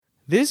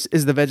This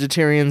is the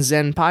Vegetarian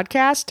Zen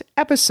Podcast,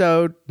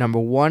 episode number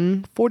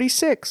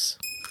 146.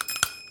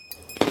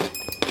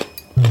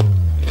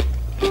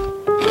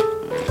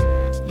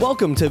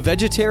 Welcome to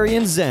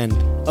Vegetarian Zen,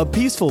 a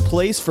peaceful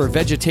place for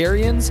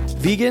vegetarians,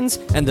 vegans,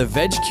 and the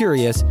veg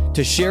curious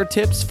to share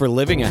tips for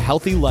living a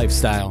healthy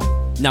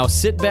lifestyle. Now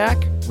sit back,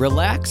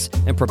 relax,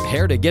 and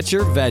prepare to get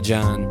your veg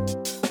on.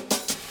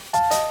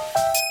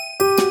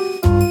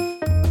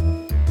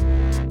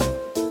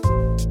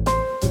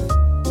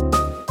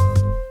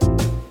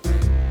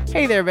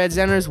 Hey there, Veg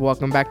Zenners.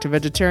 Welcome back to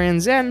Vegetarian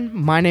Zen.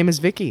 My name is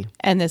Vicky.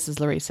 And this is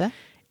Larissa.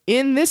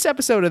 In this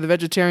episode of the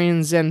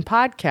Vegetarian Zen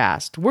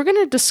Podcast, we're going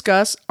to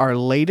discuss our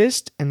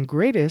latest and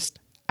greatest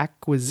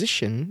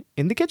acquisition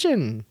in the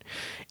kitchen.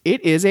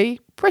 It is a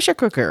pressure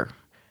cooker.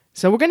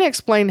 So we're going to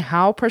explain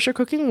how pressure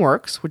cooking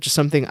works, which is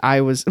something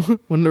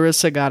when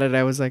Larissa got it,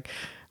 I was like,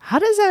 how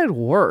does that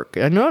work?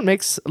 I know it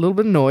makes a little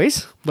bit of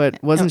noise,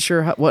 but wasn't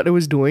sure what it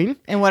was doing.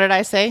 And what did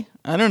I say?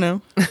 I don't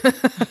know.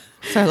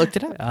 So I looked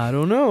it up. I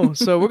don't know.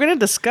 So we're going to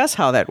discuss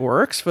how that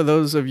works for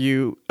those of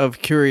you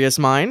of curious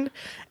mind.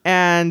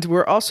 And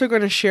we're also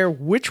going to share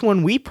which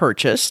one we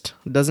purchased.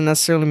 Doesn't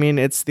necessarily mean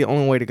it's the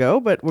only way to go,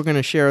 but we're going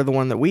to share the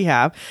one that we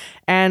have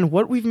and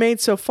what we've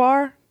made so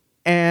far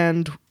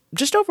and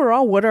just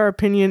overall what our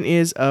opinion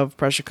is of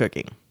pressure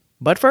cooking.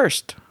 But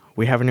first,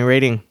 we have a new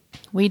rating.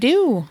 We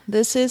do.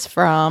 This is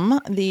from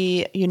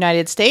the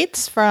United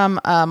States from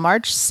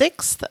March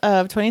 6th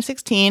of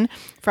 2016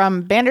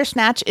 from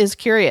Bandersnatch is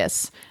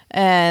Curious.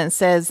 And it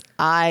says,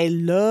 I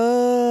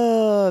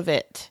love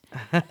it.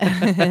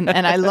 and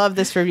I love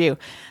this review.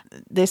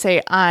 They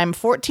say, I'm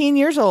 14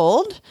 years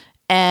old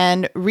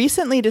and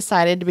recently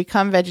decided to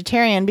become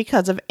vegetarian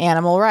because of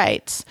animal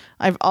rights.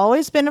 I've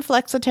always been a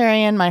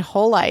flexitarian my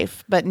whole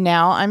life, but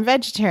now I'm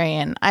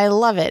vegetarian. I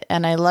love it,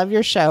 and I love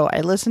your show.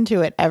 I listen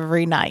to it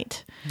every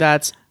night.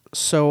 That's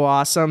so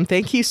awesome.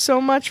 Thank you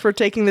so much for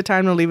taking the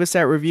time to leave us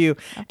that review.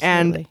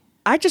 Absolutely. And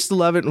I just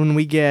love it when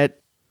we get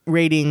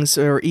ratings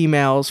or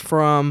emails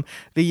from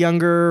the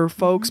younger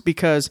folks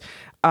because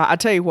I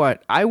tell you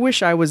what, I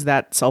wish I was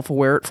that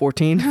self-aware at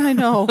 14. I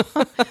know.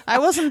 I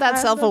wasn't that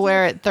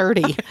self-aware at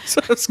 30.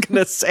 So I was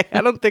going to say, I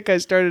don't think I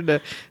started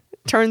to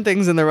turn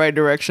things in the right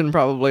direction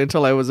probably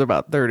until I was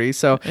about 30.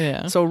 So,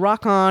 yeah. So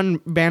rock on,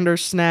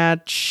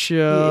 Bandersnatch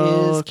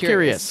is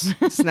Curious.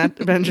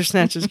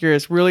 Bandersnatch is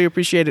Curious. Really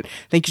appreciate it.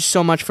 Thank you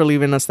so much for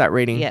leaving us that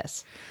rating.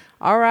 Yes.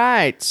 All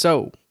right.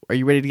 So are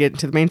you ready to get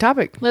into the main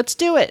topic? Let's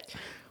do it.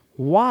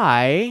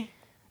 Why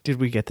did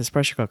we get this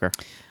pressure cooker?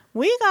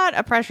 We got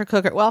a pressure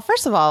cooker. Well,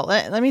 first of all,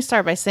 let me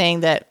start by saying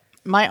that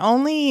my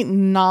only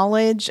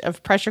knowledge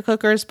of pressure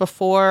cookers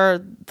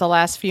before the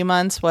last few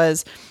months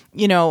was,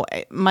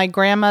 my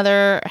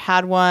grandmother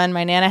had one,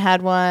 my Nana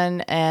had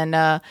one,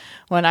 and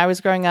when I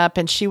was growing up,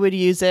 and she would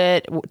use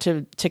it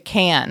to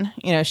can.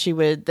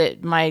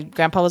 My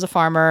grandpa was a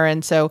farmer,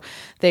 and so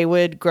they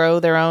would grow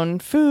their own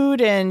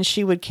food, and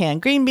she would can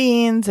green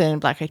beans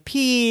and black-eyed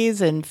peas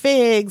and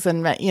figs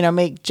and,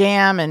 make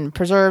jam and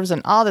preserves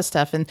and all this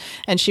stuff, and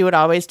she would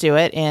always do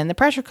it in the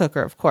pressure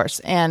cooker, of course.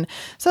 And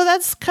so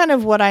that's kind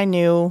of what I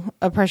knew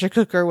a pressure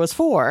cooker was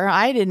for.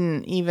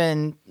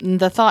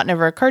 The thought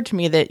never occurred to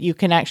me that you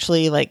can actually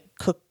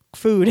cook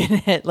food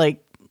in it,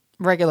 like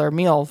regular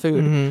meal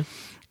food. Mm-hmm.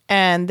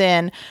 And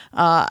then,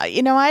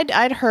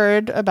 I'd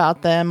heard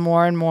about them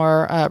more and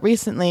more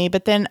recently.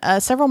 But then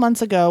several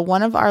months ago,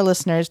 one of our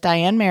listeners,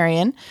 Diane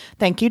Marion,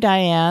 thank you,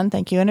 Diane.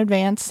 Thank you in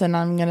advance. And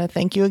I'm going to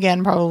thank you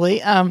again,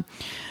 probably.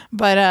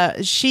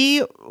 But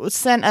she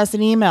sent us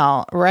an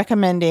email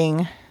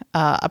recommending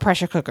a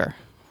pressure cooker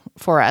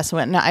for us.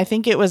 I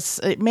think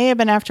it may have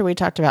been after we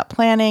talked about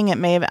planning.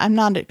 I'm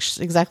not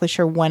exactly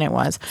sure when it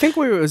was. I think it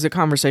was a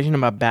conversation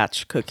about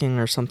batch cooking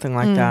or something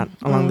like that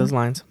along those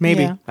lines.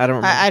 Maybe. Yeah. I don't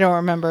remember. I don't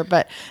remember.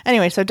 But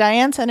anyway, so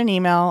Diane sent an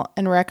email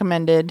and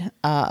recommended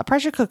a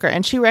pressure cooker.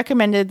 And she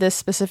recommended this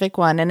specific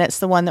one. And it's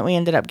the one that we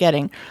ended up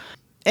getting.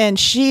 And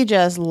she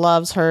just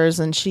loves hers.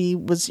 And she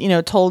was,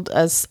 told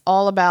us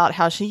all about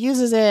how she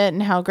uses it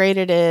and how great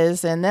it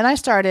is. And then I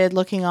started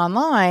looking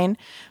online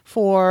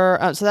so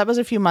that was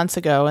a few months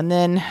ago. And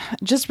then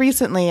just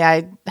recently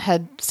I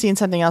had seen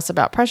something else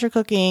about pressure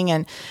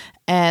cooking.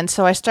 And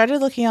so I started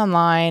looking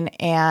online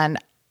and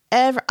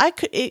I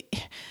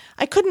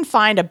couldn't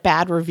find a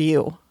bad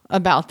review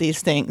about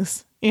these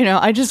things.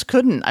 I just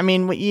couldn't. I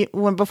mean,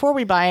 before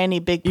we buy any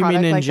big product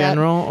like that. You mean in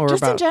general? Or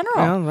just in general.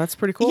 Yeah, that's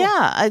pretty cool.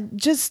 Yeah.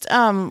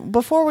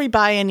 Before we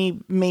buy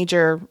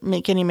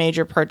make any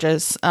major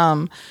purchase,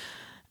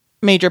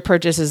 major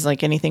purchases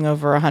like anything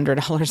over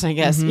 $100, I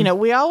guess. Mm-hmm.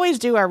 We always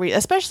do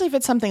especially if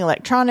it's something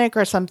electronic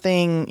or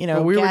something,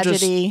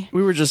 gadgety.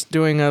 We were just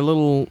doing a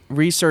little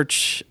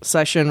research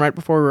session right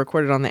before we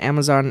recorded on the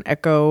Amazon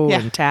Echo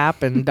and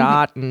Tap and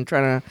Dot and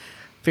trying to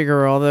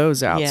figure all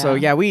those out. Yeah. So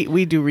yeah,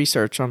 we do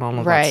research on all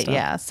of that stuff. Right,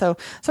 yeah. So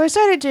I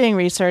started doing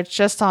research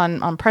just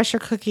on pressure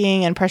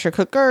cooking and pressure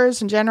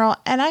cookers in general.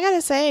 And I got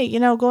to say,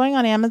 going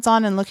on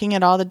Amazon and looking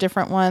at all the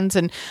different ones,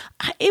 and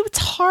it's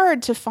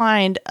hard to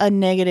find a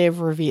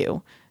negative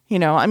review.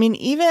 I mean,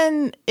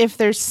 even if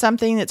there's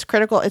something that's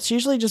critical, it's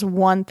usually just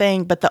one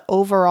thing, but the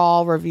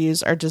overall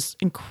reviews are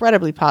just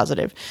incredibly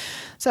positive.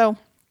 So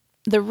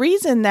the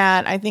reason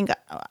that I think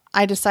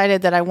I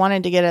decided that I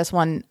wanted to get us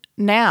one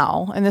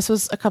now, and this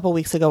was a couple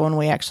weeks ago when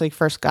we actually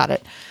first got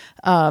it,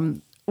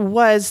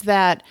 was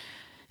that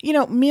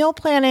meal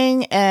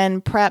planning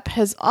and prep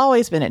has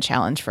always been a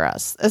challenge for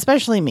us,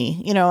 especially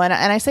me, and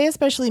I say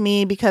especially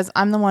me because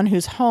I'm the one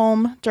who's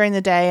home during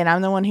the day and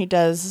I'm the one who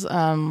does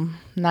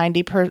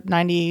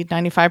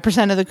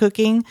 95% of the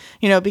cooking,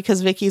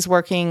 because Vicky's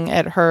working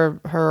at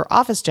her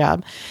office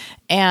job.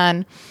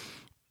 And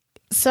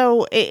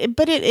so,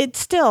 it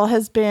still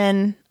has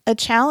been a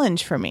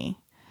challenge for me.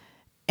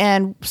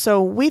 And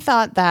so we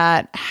thought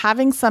that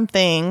having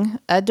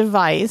a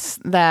device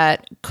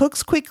that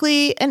cooks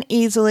quickly and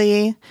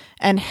easily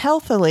and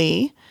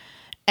healthily,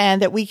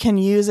 and that we can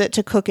use it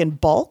to cook in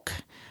bulk,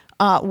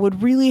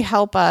 would really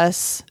help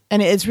us.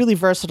 And it's really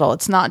versatile.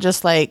 It's not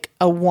just like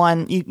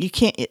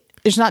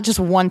there's not just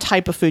one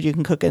type of food you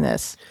can cook in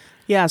this.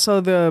 Yeah, so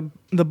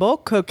the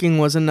bulk cooking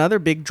was another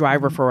big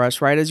driver for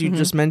us, right? As you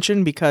just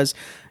mentioned, because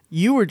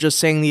you were just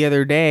saying the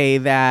other day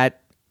that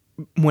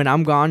when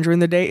I'm gone during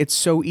the day, it's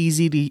so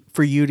easy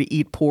for you to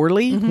eat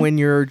poorly when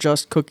you're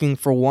just cooking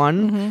for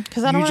one.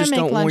 Because I don't want to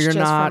make lunch just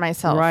for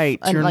myself. Right.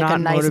 You're like not a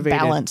nice motivated.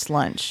 Balanced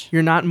lunch.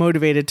 You're not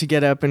motivated to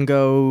get up and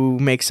go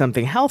make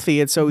something healthy.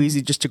 It's so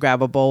easy just to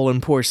grab a bowl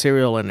and pour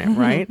cereal in it,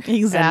 right?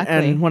 Exactly.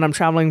 And when I'm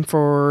traveling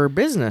for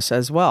business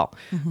as well.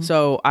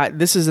 So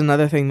this is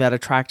another thing that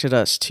attracted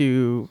us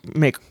to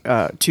make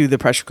to the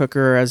pressure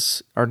cooker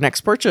as our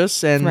next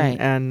purchase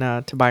and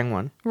to buying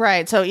one.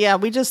 Right. So yeah,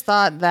 we just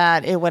thought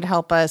that it would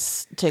help us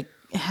to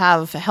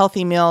have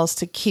healthy meals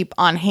to keep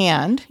on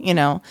hand,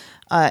 and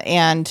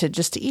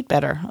to eat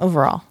better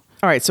overall.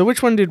 All right. So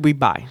which one did we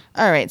buy?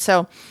 All right.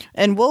 So,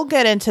 and we'll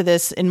get into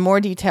this in more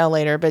detail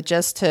later, but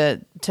just to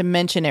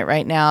mention it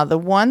right now, the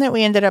one that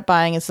we ended up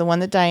buying is the one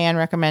that Diane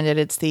recommended.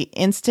 It's the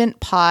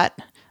Instant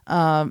Pot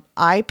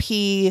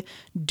IP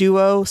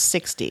Duo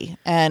 60.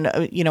 And,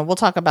 we'll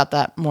talk about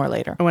that more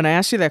later. When I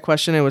asked you that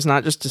question, it was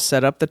not just to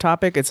set up the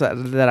topic. It's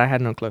that I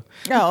had no clue.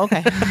 Oh,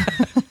 okay.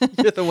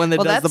 You're the one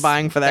that does the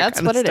buying for that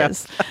kind of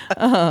stuff. That's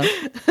what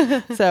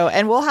it is. So,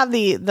 and we'll have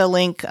the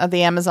link,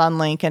 the Amazon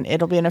link, and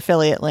it'll be an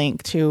affiliate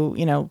link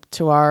to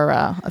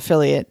our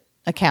affiliate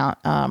account.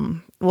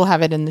 We'll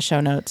have it in the show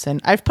notes.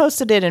 And I've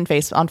posted it on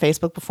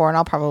Facebook before, and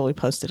I'll probably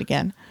post it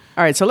again.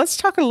 All right. So let's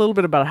talk a little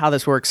bit about how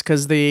this works,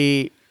 because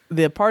the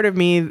part of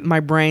me, my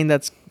brain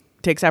that's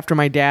takes after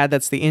my dad,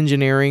 that's the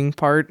engineering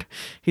part.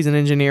 He's an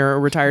engineer, a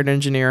retired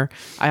engineer.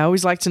 I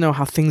always like to know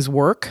how things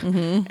work.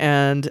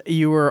 And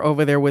you were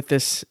over there with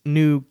this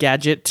new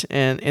gadget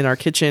in our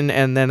kitchen,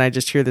 and then I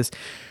just hear this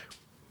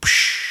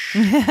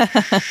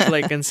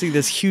and see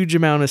this huge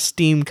amount of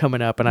steam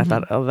coming up, and I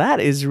thought, oh,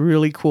 that is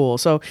really cool.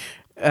 So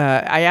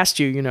I asked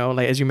you,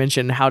 as you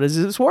mentioned, how does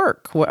this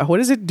work? What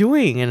is it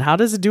doing, and how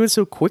does it do it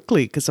so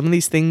quickly? Because some of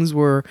these things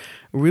were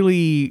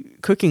really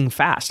cooking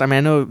fast. I mean,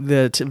 I know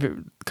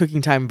the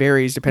cooking time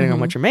varies depending on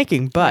what you're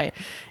making, but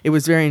it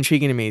was very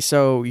intriguing to me.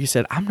 So you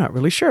said, I'm not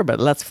really sure, but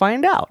let's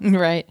find out.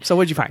 Right. So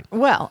what'd you find?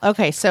 Well,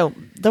 okay. So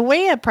the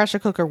way a pressure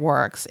cooker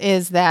works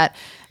is that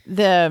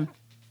it's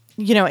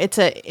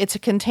a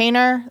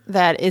container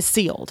that is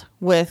sealed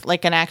with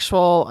like an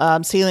actual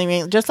sealing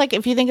ring. Just like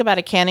if you think about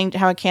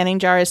how a canning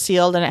jar is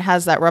sealed and it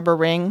has that rubber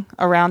ring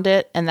around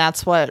it. And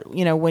that's what,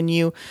 when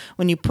you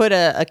put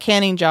a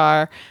canning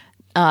jar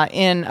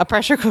in a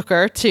pressure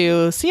cooker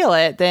to seal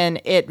it, then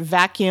it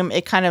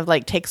kind of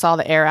like takes all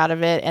the air out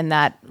of it, and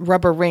that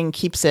rubber ring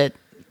keeps it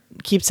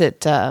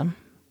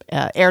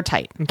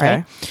airtight. Okay.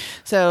 Right?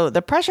 So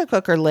the pressure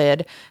cooker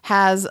lid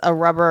has a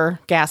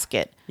rubber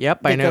gasket. Yep,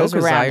 I know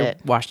because I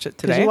washed it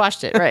today. You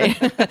washed it, right?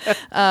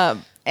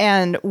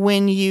 And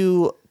when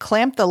you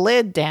clamp the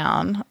lid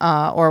down,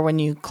 or when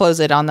you close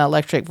it on the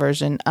electric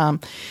version,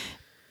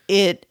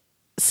 it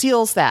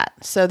seals that.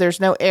 So there's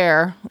no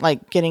air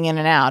like getting in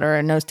and out,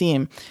 or no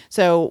steam.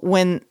 So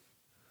when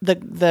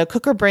the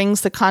cooker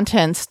brings the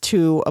contents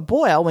to a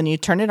boil, when you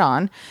turn it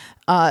on,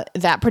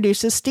 that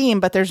produces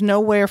steam, but there's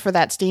nowhere for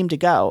that steam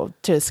to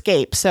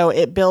escape. So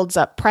it builds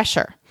up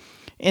pressure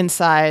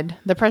inside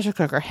the pressure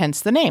cooker,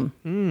 hence the name,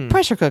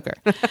 pressure cooker.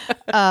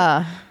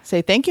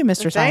 Say thank you,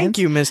 Mr. Science. Thank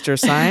you, Mr.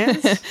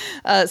 Science.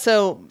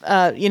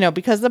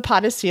 Because the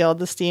pot is sealed,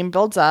 the steam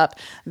builds up.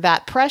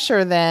 That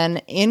pressure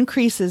then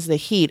increases the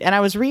heat. And I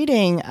was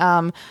reading,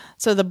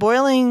 so the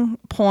boiling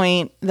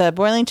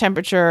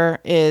temperature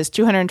is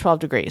 212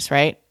 degrees,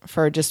 right?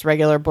 For just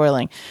regular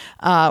boiling.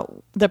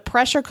 The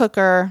pressure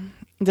cooker,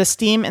 the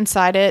steam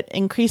inside it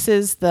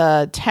increases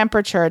the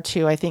temperature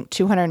to, I think,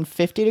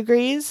 250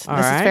 degrees.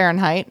 This is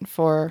Fahrenheit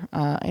for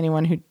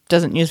anyone who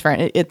doesn't use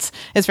Fahrenheit. It's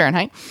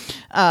Fahrenheit.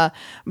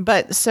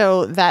 But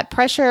so that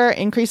pressure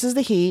increases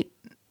the heat,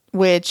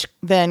 which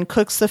then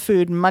cooks the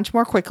food much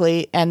more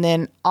quickly, and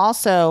then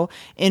also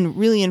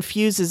really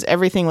infuses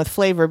everything with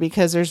flavor,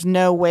 because there's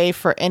no way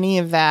for any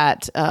of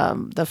that,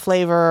 the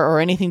flavor or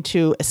anything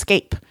to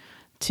escape,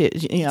 to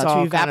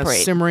evaporate. Kind of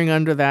simmering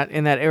under that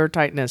in that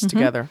airtightness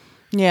together.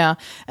 Yeah.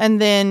 And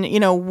then,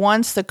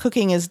 once the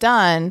cooking is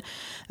done,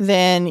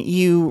 then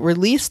you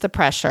release the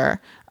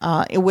pressure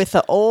with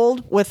a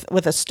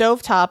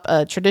stovetop,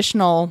 a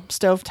traditional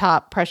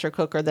stovetop pressure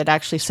cooker that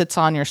actually sits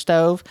on your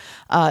stove.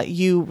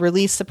 You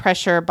release the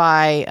pressure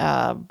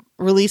by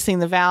releasing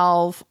the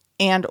valve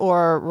and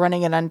or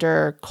running it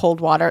under cold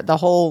water, the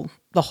whole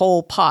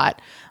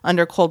pot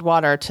under cold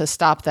water to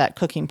stop that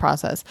cooking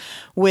process.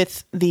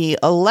 With the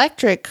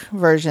electric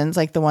versions,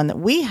 like the one that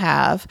we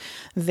have,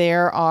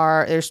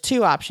 there's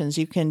two options.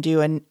 You can do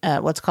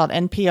what's called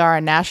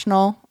NPR,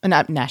 National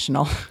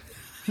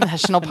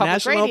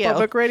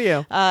Public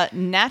Radio.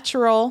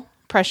 Natural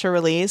pressure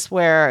release,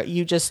 where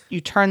you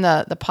turn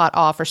the pot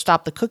off or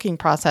stop the cooking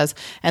process,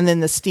 and then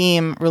the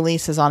steam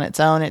releases on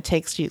its own. It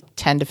takes you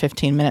 10 to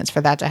 15 minutes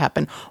for that to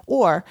happen.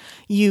 Or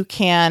you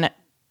can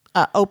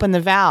open the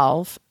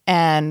valve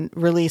and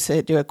release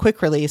it, do a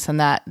quick release, and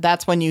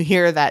that's when you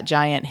hear that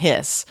giant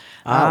hiss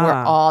where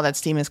all that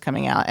steam is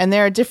coming out. And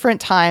there are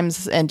different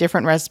times and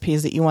different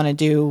recipes that you want to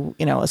do,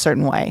 a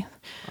certain way.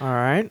 All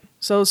right.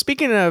 So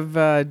speaking of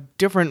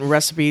different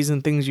recipes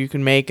and things you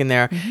can make in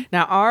there,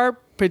 now our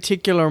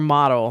particular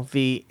model,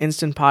 the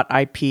Instant Pot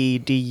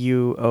IP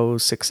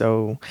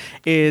DU060,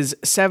 is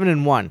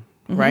 7-in-1.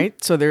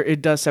 Right? So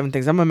it does 7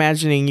 things. I'm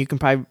imagining you can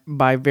probably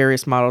buy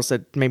various models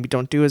that maybe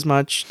don't do as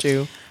much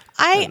too.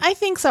 I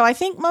think so. I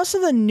think most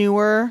of the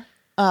newer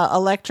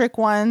electric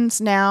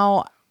ones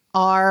now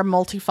are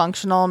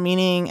multifunctional,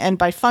 meaning, and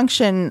by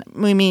function,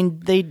 we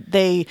mean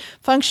they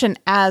function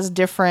as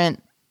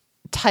different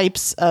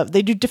types of,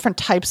 they do different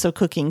types of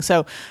cooking.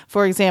 So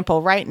for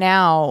example, right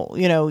now,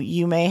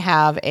 you may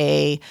have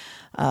a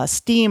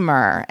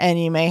steamer,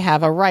 and you may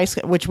have a rice,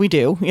 which we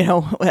do,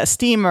 a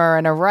steamer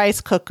and a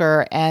rice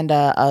cooker and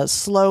a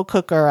slow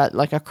cooker,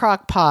 like a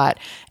crock pot.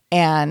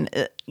 And,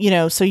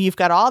 so you've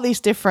got all these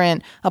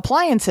different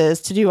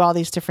appliances to do all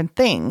these different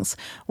things.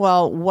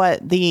 Well,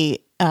 what the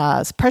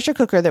pressure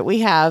cooker that we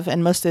have,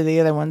 and most of the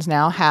other ones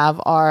now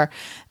have,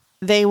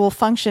 they will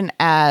function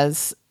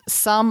as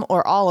some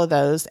or all of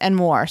those and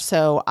more.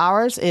 So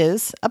ours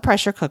is a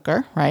pressure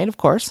cooker, right? Of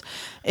course.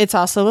 It's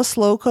also a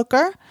slow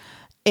cooker.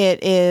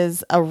 It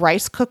is a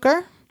rice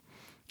cooker.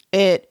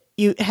 It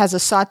has a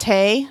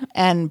saute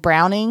and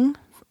browning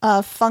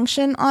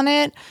function on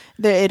it.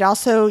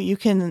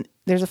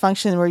 There's a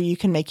function where you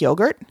can make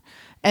yogurt.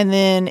 And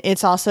then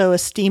it's also a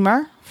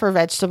steamer for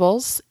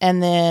vegetables,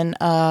 and then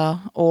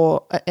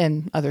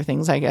and other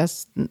things, I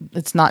guess.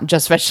 It's not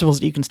just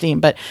vegetables you can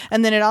steam,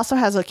 and then it also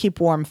has a keep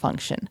warm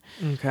function.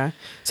 Okay.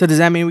 So does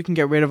that mean we can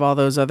get rid of all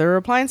those other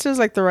appliances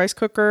like the rice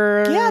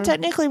cooker? Yeah,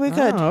 technically we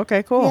could. Oh,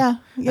 okay, cool. Yeah.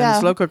 And the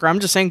slow cooker. I'm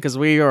just saying because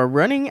we are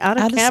running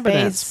out of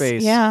cabinet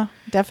space. Yeah,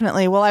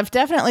 definitely. Well, I've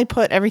definitely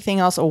put everything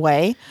else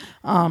away,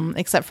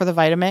 except for the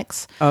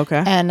Vitamix.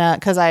 Okay. And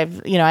because I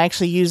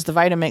actually used the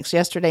Vitamix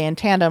yesterday in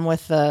tandem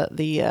with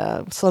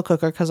the slow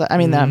cooker, because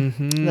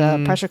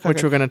the pressure cooker,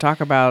 which we're going to talk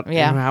about.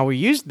 Yeah. How we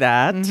used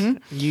that. You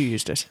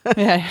used it.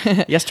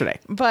 Yeah. Yesterday.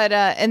 But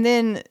and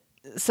then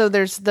so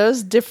there's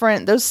those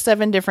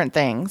 7 different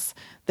things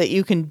that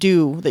you can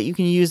do, that you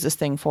can use this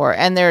thing for,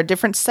 and there are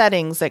different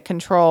settings that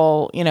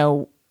control,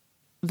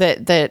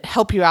 that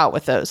help you out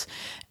with those.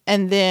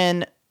 And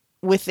then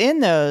within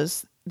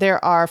those,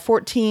 there are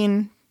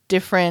 14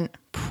 different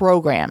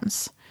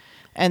programs,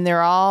 and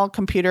they're all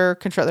computer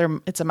control.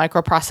 It's a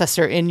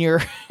microprocessor in your.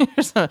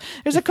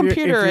 there's a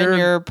computer in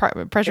your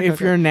pressure cooker.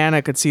 If your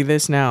Nana could see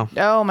this now.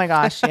 Oh my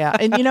gosh, yeah.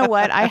 And you know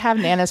what? I have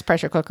Nana's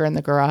pressure cooker in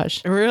the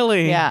garage.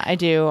 Really? Yeah, I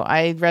do.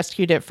 I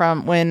rescued it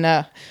from when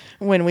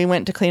we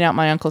went to clean out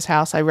my uncle's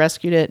house. I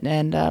rescued it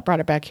and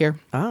brought it back here.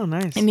 Oh,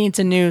 nice. It needs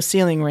a new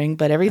ceiling ring,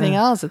 but everything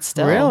else, it's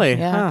still. Really?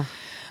 Yeah.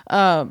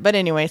 Huh. But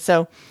anyway,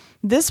 so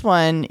this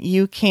one,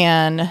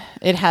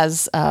 it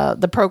has,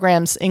 the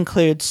programs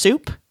include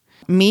soup,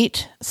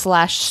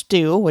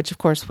 meat/stew, which of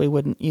course we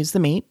wouldn't use the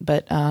meat,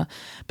 but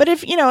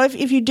if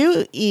you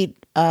do eat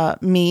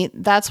meat,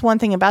 that's one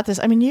thing about this.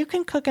 I mean, you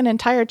can cook an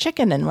entire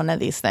chicken in one of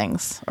these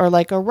things, or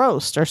like a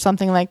roast or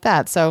something like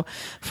that. So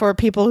for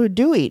people who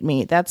do eat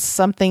meat, that's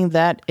something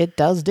that it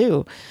does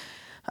do.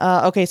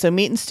 Okay, so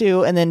meat and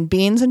stew, and then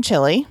beans and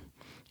chili,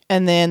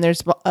 and then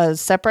there's a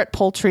separate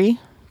poultry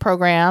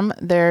program.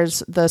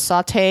 There's the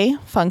saute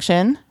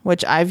function,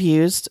 which I've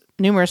used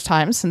numerous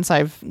times since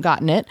I've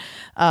gotten it.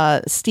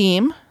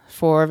 Steam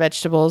for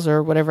vegetables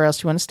or whatever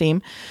else you want to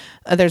steam.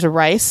 There's a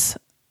rice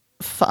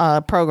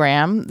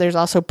program. There's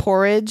also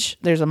porridge.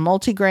 There's a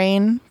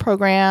multigrain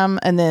program,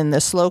 and then the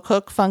slow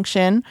cook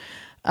function.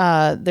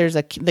 There's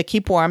the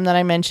keep warm that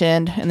I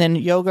mentioned, and then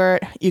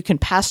yogurt. You can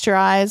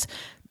pasteurize,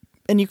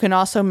 and you can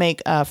also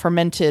make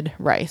fermented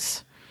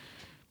rice.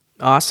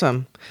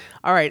 Awesome.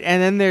 All right,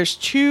 and then there's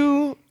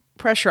 2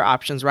 pressure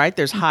options, right?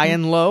 There's high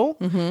and low,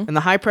 and the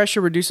high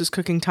pressure reduces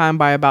cooking time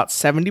by about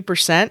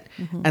 70%,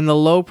 and the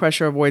low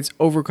pressure avoids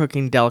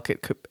overcooking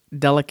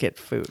delicate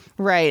food.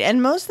 Right.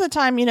 And most of the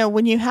time,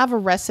 when you have a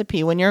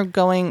recipe, when you're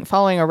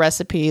following a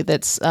recipe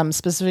that's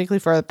specifically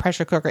for a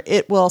pressure cooker,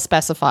 it will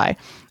specify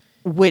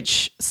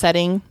which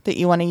setting that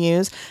you want to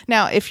use.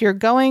 Now, if you're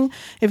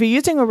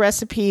using a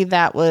recipe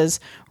that was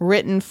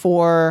written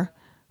for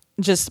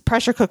just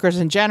pressure cookers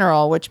in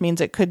general, which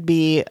means it could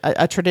be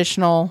a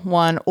traditional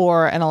one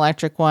or an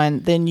electric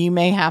one, then you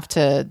may have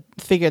to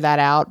figure that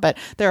out. But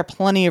there are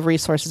plenty of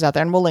resources out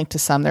there, and we'll link to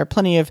some. There are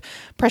plenty of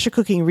pressure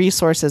cooking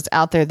resources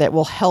out there that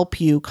will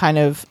help you kind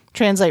of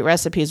translate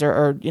recipes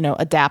or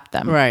adapt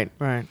them. Right.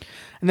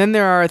 And then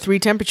there are 3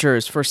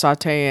 temperatures for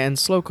saute and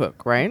slow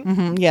cook, right?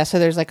 Mm-hmm. Yeah, so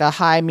there's like a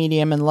high,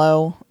 medium, and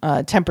low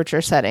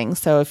temperature setting.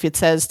 So if it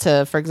says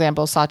to, for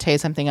example, saute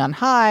something on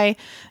high,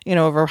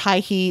 over high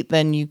heat,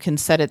 then you can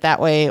set it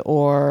that way.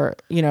 Or,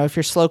 if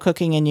you're slow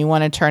cooking and you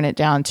want to turn it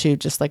down to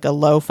just like a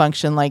low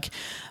function, like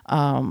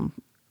on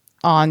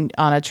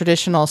a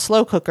traditional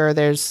slow cooker,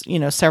 there's,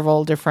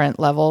 several different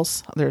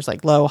levels. There's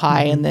like low,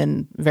 high, and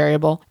then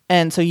variable.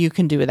 And so you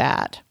can do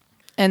that.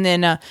 And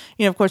then,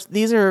 of course,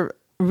 these are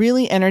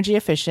really energy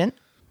efficient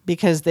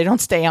because they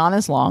don't stay on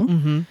as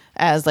long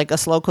as like a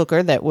slow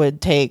cooker that would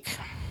take,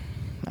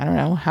 I don't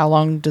know, how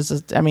long does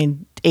it,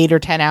 8 or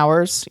 10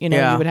 hours, you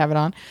would have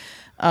it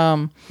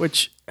on.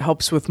 Which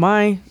helps with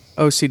my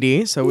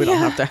OCD, so we don't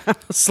have to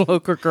have a slow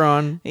cooker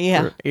on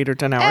for 8 or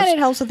 10 hours. And it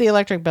helps with the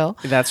electric bill.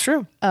 That's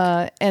true.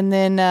 And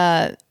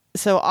then,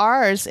 so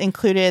ours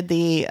included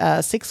the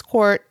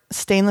 6-quart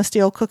stainless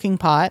steel cooking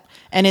pot,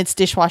 and it's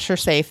dishwasher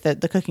safe.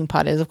 That the cooking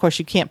pot is, of course,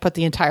 you can't put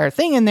the entire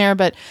thing in there,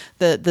 but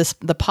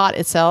the pot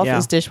itself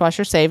is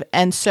dishwasher safe,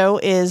 and so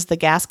is the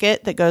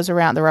gasket that goes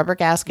around, the rubber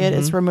gasket.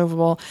 It's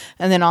removable,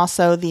 and then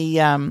also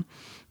the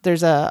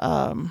there's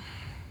a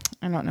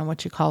I don't know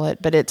what you call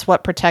it, but it's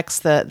what protects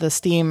the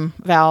steam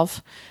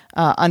valve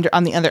on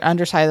the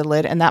underside of the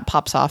lid, and that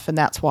pops off, and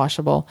that's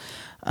washable.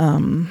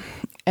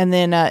 And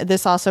then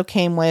this also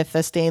came with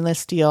a stainless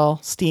steel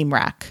steam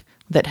rack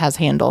that has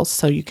handles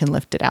so you can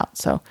lift it out.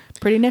 So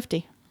pretty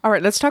nifty. All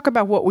right, let's talk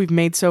about what we've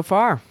made so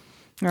far.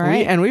 All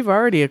right. And we've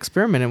already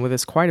experimented with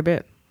this quite a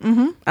bit.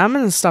 Mm-hmm. I'm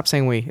going to stop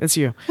saying we. It's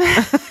you.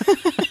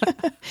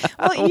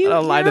 Well,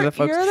 you're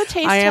the taste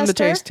tester. I am the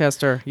taste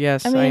tester.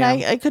 Yes,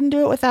 I couldn't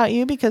do it without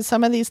you because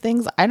some of these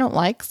things I don't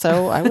like,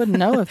 so I wouldn't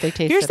know if they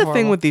taste Here's the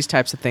horrible. thing with these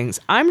types of things.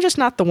 I'm just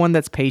not the one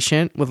that's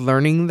patient with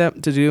learning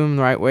them to do them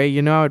the right way.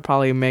 I would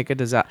probably make a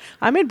disaster.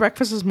 I made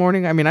breakfast this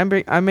morning. I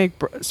make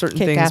certain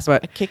things,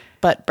 but kick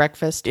butt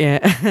breakfast.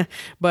 Yeah,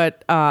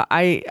 but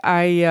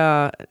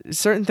I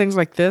certain things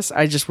like this,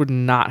 I just would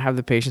not have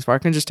the patience for. I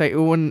can just tell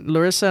you, when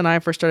Larissa and I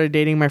first started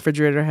dating, my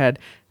refrigerator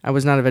I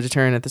was not a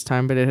vegetarian at this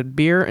time, but it had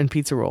beer and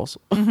pizza rolls.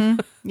 Mm-hmm.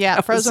 Yeah,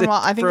 frozen.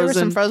 I think there were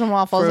some frozen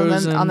waffles, and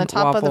then on the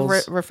top of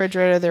the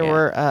refrigerator there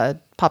were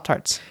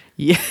Pop-Tarts.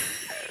 Yeah.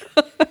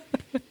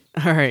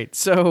 All right,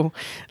 so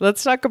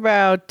let's talk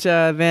about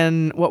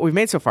then what we've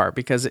made so far,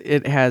 because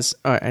it has.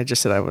 I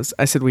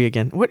said we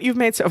again. What you've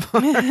made so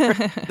far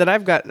that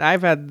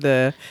I've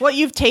had what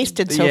you've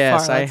tasted so far.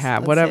 Yes, I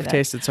have. What I've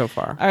tasted so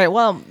far. All right.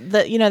 Well,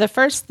 the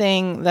first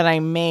thing that I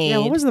made. Yeah,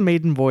 what was the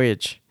maiden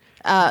voyage?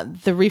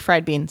 The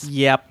refried beans.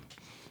 Yep.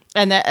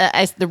 And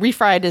the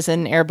refried is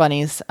in Air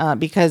Bunnies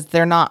because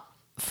they're not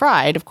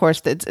fried. Of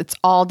course, it's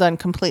all done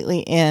completely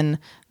in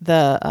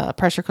the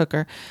pressure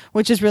cooker,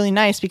 which is really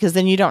nice because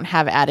then you don't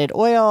have added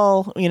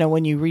oil,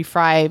 when you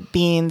refry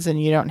beans,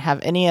 and you don't have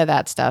any of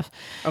that stuff.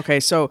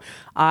 Okay, so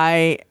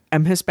I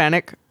am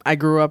Hispanic. I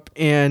grew up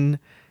in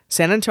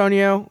San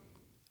Antonio,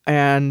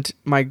 and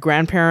my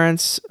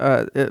grandparents,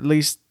 at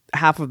least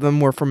half of them,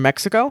 were from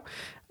Mexico.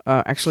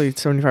 Actually,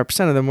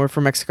 75% of them were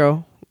from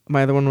Mexico.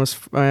 My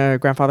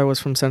grandfather was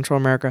from Central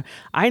America.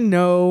 I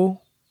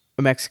know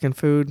Mexican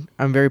food.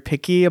 I'm very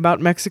picky about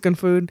Mexican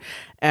food.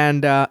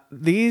 And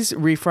these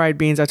refried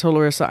beans, I told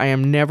Larissa, I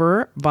am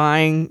never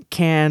buying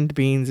canned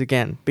beans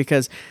again,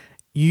 because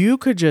you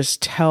could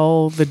just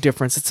tell the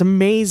difference. It's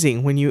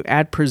amazing when you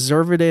add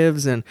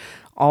preservatives and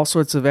all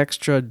sorts of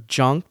extra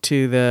junk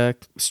to the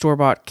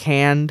store-bought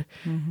canned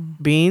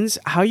beans,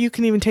 how you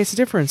can even taste the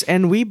difference.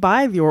 And we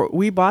bought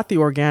the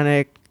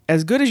organic,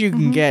 as good as you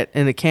can get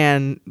in the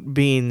canned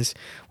beans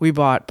we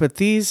bought, but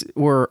these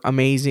were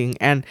amazing.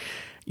 And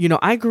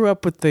I grew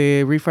up with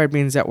the refried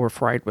beans that were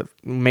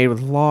made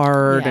with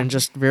lard and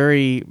just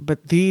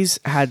but these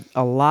had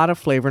a lot of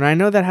flavor. And I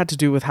know that had to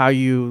do with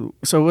so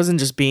it wasn't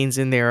just beans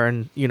in there,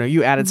 and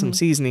you added some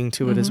seasoning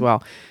to it as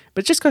well.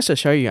 But it just goes to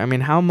show you,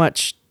 how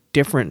much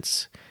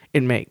difference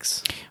it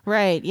makes.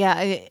 Right. Yeah.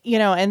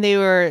 And they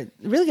were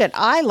really good.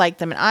 I like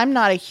them. And I'm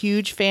not a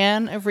huge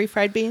fan of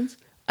refried beans.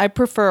 I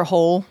prefer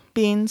whole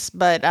beans,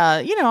 but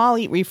I'll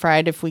eat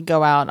refried if we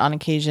go out on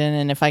occasion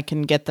and if I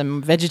can get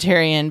them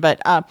vegetarian.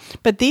 But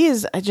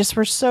these just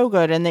were so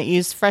good, and they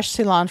used fresh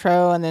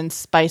cilantro and then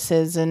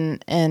spices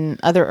and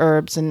other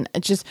herbs, and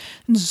it's just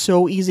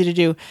so easy to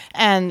do.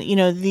 And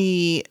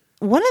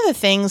one of the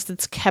things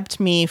that's kept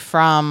me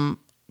from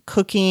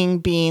cooking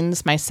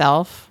beans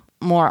myself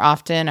more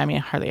often, I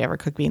hardly ever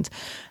cook beans,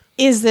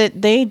 is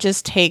that they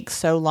just take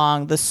so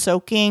long. The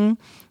soaking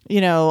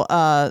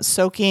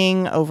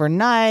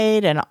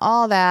overnight and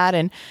all that.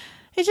 And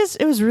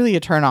it was really a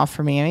turn off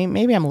for me. I mean,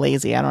 maybe I'm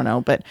lazy. I don't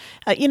know. But,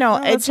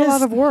 It's a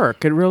lot of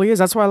work. It really is.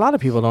 That's why a lot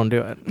of people don't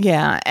do it.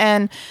 Yeah.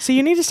 And so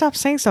you need to stop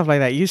saying stuff like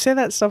that. You say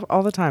that stuff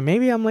all the time.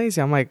 Maybe I'm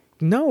lazy. I'm like,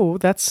 no,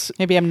 that's...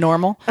 Maybe I'm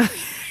normal.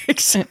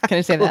 Exactly. Can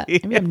I say that?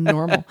 Maybe I'm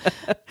normal.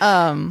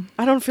 I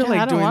don't feel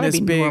like doing this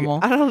big... Normal.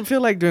 I don't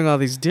feel like doing all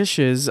these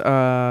dishes.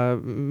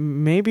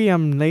 Maybe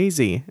I'm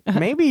lazy.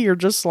 Maybe you're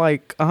just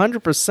like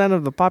 100%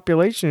 of the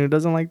population who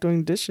doesn't like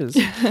doing dishes.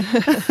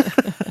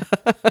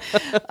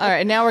 All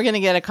right, now we're going to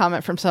get a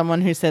comment from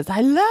someone who says,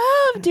 I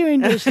love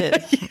doing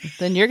dishes.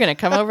 Then you're going to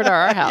come over to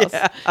our house.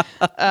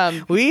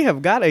 Yeah. We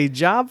have got a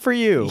job for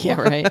you. Yeah,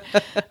 right.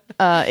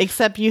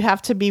 Except you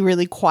have to be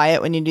really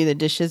quiet when you do the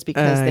dishes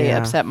because they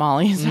upset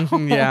Molly. So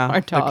Yeah,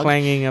 our dog. the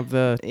clanging of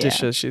the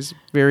dishes. She's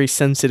very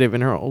sensitive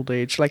in her old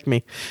age, like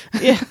me.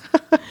 Yeah.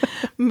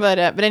 But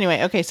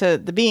anyway, okay, so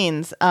the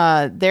beans,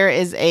 there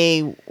is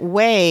a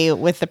way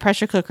with the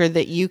pressure cooker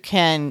that you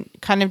can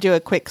kind of do a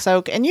quick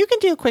soak, and you can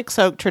do a quick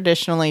soak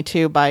traditionally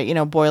too by,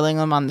 boiling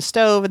them on the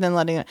stove and then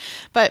letting it,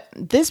 but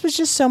this was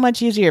just so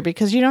much easier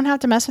because you don't have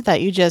to mess with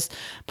that. You just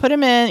put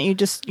them in, you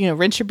just,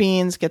 rinse your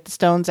beans, get the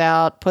stones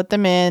out, put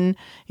them in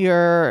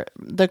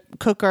the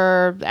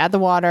cooker, add the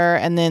water,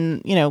 and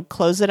then,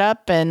 close it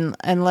up and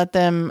let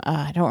them,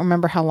 I don't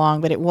remember how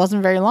long, but it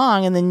wasn't very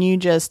long. And then you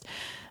just,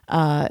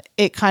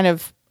 it kind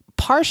of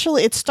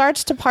it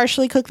starts to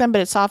partially cook them,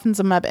 but it softens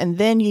them up, and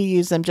then you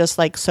use them just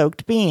like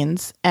soaked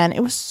beans, and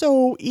it was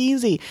so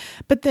easy.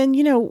 But then,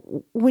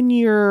 when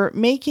you're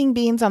making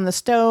beans on the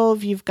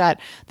stove, you've got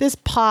this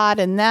pot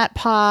and that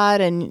pot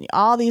and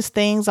all these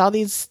things,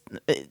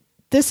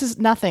 this is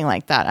nothing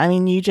like that. I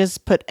mean, you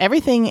just put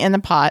everything in the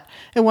pot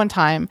at one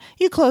time,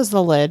 you close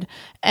the lid,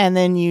 and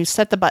then you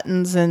set the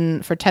buttons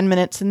in for 10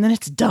 minutes, and then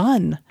it's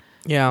done.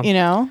 Yeah.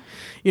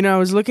 I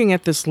was looking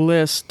at this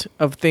list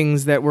of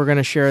things that we're going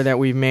to share that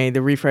we've made.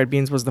 The refried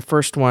beans was the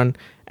first one.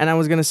 And I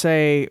was going to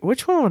say,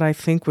 which one would I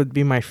think would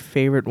be my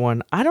favorite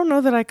one? I don't know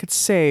that I could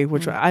say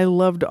which one. I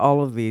loved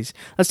all of these.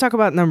 Let's talk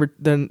about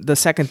the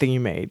second thing you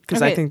made,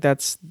 because I think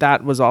that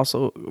was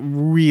also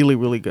really,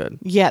 really good.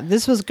 Yeah,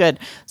 this was good.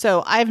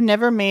 So I've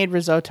never made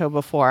risotto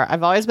before.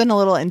 I've always been a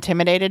little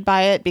intimidated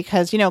by it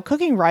because,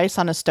 cooking rice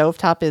on a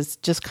stovetop is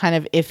just kind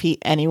of iffy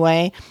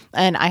anyway.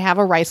 And I have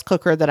a rice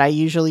cooker that I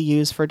usually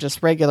use for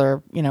just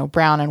regular,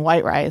 brown and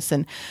white rice.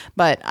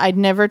 But I'd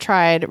never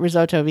tried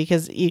risotto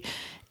because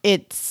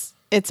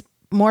it's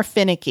more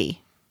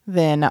finicky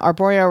than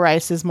arborio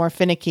rice is more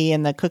finicky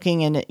in the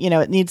cooking, and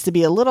it needs to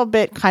be a little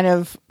bit kind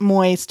of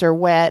moist or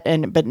wet,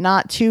 but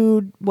not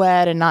too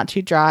wet and not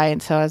too dry.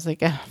 And so I was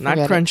like, not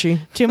crunchy,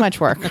 too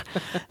much work.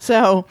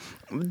 So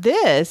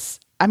this,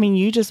 I mean,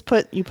 you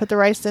put the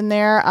rice in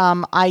there.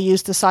 I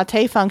used the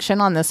saute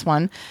function on this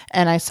one,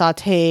 and I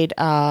sauteed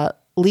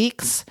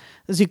leeks,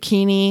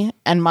 zucchini,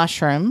 and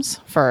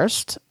mushrooms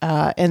first,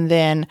 and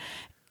then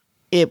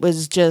it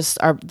was just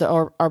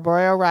the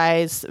arborio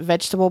rice,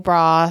 vegetable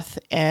broth,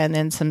 and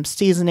then some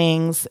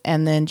seasonings,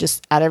 and then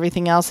just add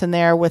everything else in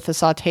there with the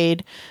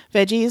sauteed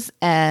veggies,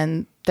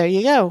 and there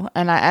you go.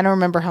 And I don't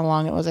remember how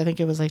long it was. I think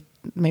it was like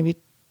maybe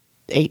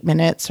 8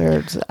 minutes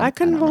or... I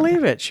couldn't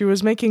believe it. She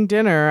was making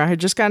dinner. I had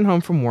just gotten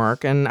home from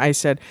work, and I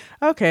said,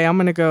 okay, I'm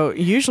going to go.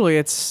 Usually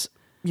it's...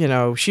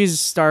 she's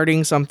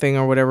starting something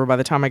or whatever by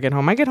the time I get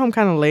home. I get home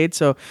kind of late,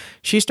 so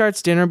she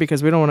starts dinner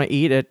because we don't want to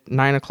eat at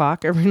 9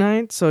 o'clock every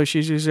night. So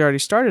she's usually already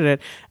started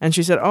it. And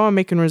she said, oh, I'm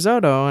making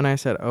risotto. And I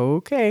said,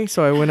 okay.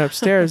 So I went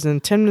upstairs,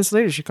 and 10 minutes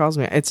later, she calls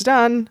me. It's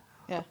done.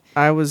 Yeah.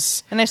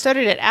 And I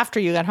started it after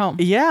you got home.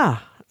 Yeah.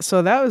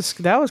 So that was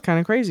kind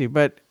of crazy.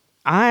 But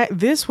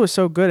this was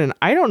so good. And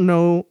I don't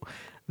know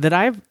that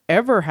I've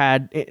ever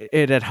had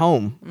it at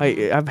home.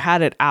 Mm-hmm. I've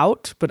had it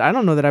out, but I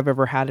don't know that I've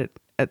ever had it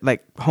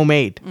like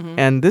homemade. Mm-hmm.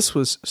 And this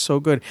was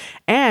so good,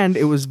 and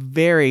it was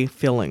very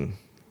filling.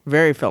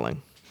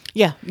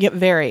 Yeah,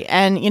 very.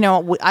 And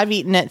I've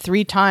eaten it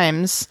 3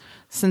 times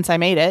since I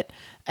made it,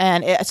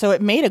 and so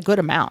it made a good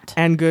amount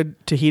and good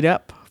to heat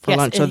up for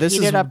lunch. So this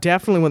is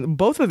definitely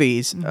both of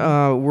these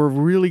were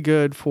really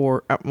good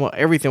for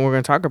everything we're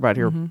going to talk about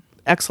here. Mm-hmm.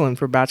 Excellent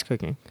for batch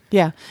cooking.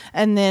 Yeah.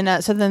 And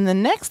then, so then the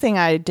next thing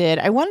I did,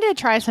 I wanted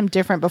to try some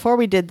different, before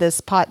we did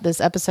this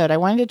episode, I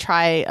wanted to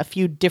try a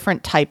few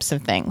different types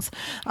of things.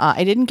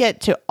 I didn't get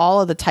to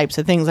all of the types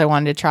of things I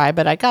wanted to try,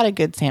 but I got a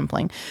good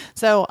sampling.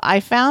 So I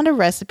found a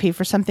recipe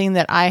for something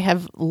that I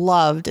have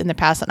loved in the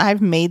past, and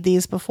I've made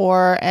these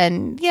before.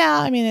 And yeah,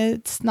 I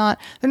mean,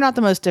 they're not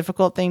the most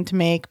difficult thing to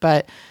make,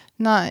 but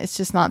it's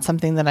just not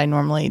something that I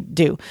normally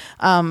do.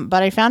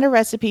 But I found a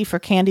recipe for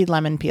candied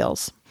lemon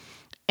peels.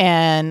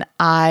 And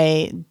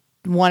I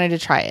wanted to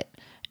try it.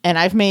 And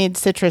I've made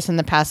citrus in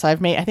the past. So I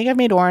think I've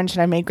made orange,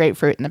 and I made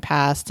grapefruit in the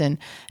past. And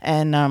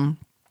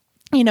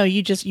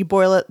you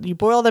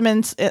boil them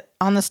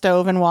on the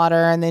stove in water,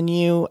 and then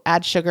you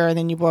add sugar, and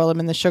then you boil them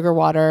in the sugar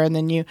water, and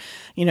then you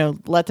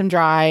let them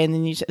dry, and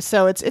then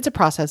so it's a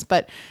process.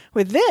 But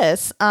with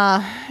this,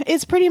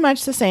 it's pretty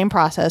much the same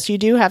process. You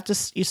do have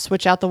to you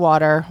switch out the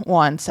water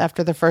once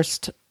after the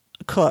first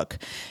cook.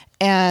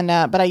 And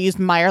but I used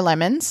Meyer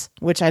lemons,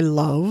 which I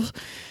love,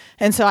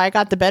 And so I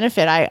got the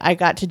benefit. I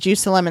got to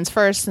juice the lemons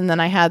first, and then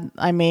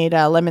I made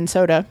lemon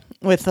soda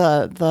with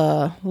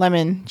the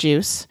lemon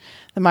juice,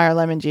 the Meyer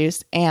lemon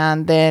juice,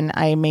 and then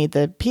I made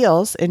the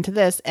peels into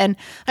this. And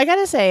I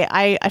gotta say,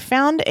 I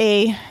found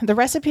the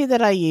recipe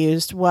that I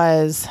used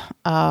was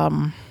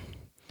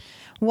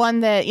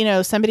one that, you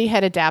know, somebody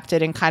had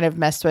adapted and kind of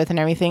messed with and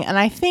everything. And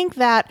I think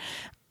that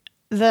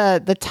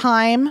the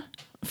time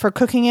for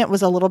cooking it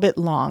was a little bit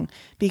long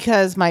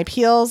because my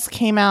peels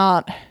came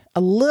out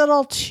a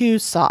little too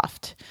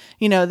soft.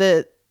 You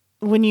know,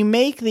 when you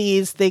make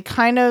these, they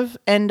kind of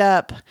end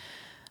up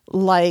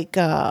like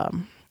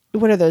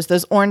what are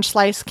those orange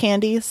slice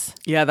candies?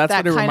 Yeah, that's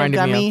that what it kind of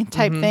reminded me gummy of.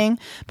 type thing.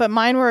 But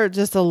mine were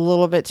just a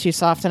little bit too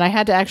soft, and I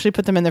had to actually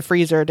put them in the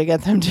freezer to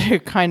get them to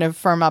kind of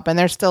firm up, and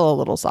they're still a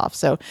little soft.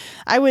 So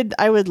I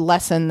would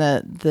lessen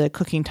the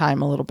cooking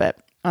time a little bit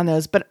on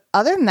those. But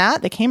other than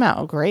that, they came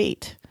out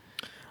great.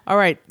 All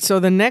right. So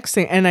the next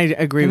thing, and I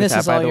agree with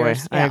that, by the way.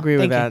 I agree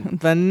with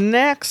that. The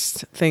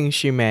next thing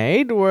she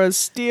made was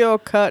steel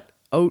cut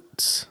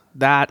oats.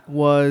 That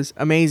was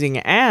amazing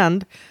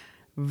and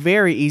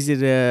very easy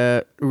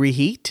to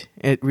reheat.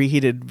 It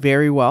reheated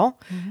very well.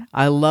 Mm-hmm.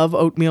 I love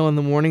oatmeal in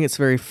the morning. It's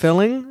very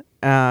filling.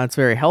 It's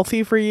very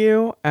healthy for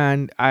you.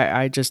 And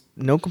I just,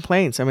 no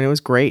complaints. I mean, it was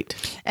great.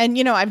 And,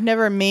 you know, I've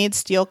never made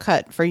steel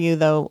cut for you,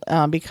 though,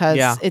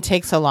 because it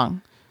takes so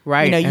long.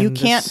 Right. You know, you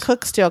can't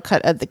cook steel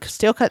cut. The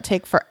steel cut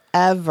take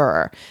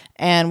forever.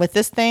 And with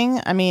this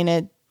thing, I mean,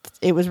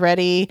 it was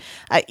ready.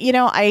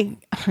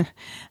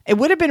 It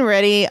would have been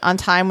ready on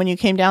time when you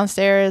came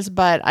downstairs,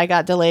 but I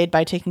got delayed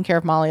by taking care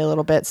of Molly a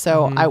little bit.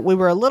 So we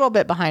were a little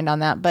bit behind on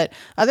that. But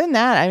other than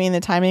that, I mean, the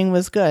timing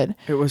was good.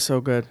 It was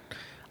so good.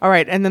 All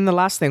right. And then the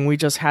last thing, we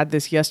just had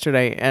this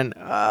yesterday, and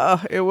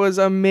it was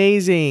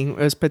amazing. It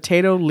was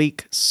potato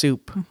leek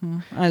soup. Mm-hmm.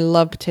 I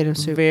love potato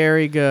soup.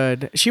 Very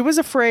good. She was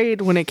afraid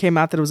when it came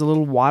out that it was a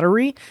little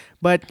watery,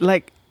 but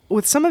like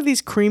with some of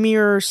these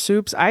creamier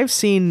soups, I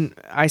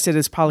said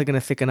it's probably going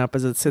to thicken up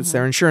as it sits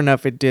there. And sure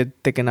enough, it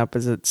did thicken up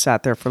as it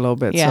sat there for a little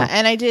bit. Yeah. So.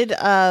 And I did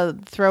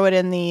throw it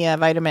in the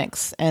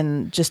Vitamix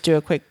and just do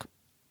a quick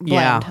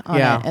blend on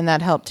it, and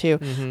that helped too.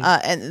 Mm-hmm.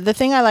 And the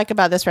thing I like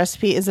about this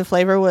recipe is the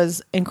flavor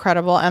was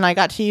incredible, and I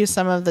got to use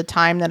some of the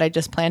thyme that I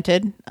just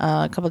planted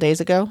a couple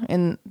days ago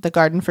in the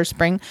garden for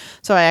spring.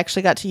 So I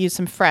actually got to use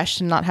some fresh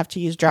and not have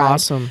to use dry,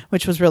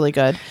 which was really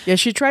good. Yeah,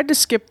 she tried to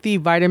skip the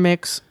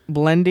Vitamix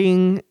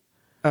blending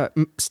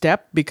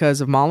step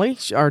because of Molly,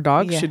 our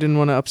dog. Yeah. She didn't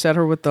want to upset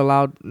her with the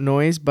loud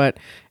noise, but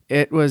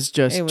it was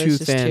just too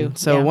thin.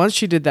 So once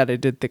she did that,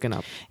 it did thicken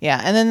up.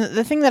 Yeah. And then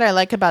the thing that I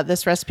like about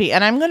this recipe,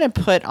 and I'm going to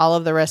put all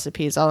of the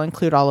recipes, I'll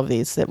include all of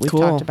these that we've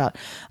talked about.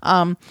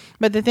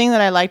 But the thing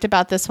that I liked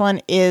about this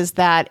one is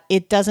that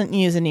it doesn't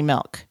use any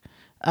milk.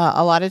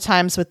 A lot of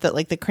times with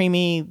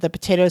the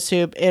potato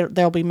soup,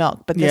 there'll be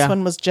milk. But this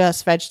one was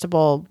just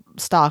vegetable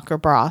stock or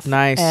broth.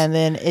 Nice. And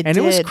then it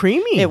was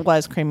creamy. It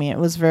was creamy. It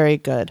was very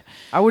good.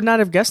 I would not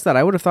have guessed that.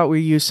 I would have thought we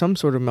used some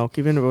sort of milk,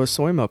 even if it was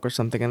soy milk or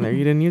something in there.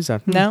 You didn't use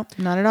that. No,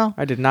 not at all.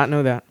 I did not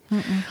know that.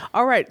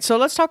 All right. So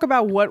let's talk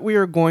about what we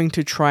are going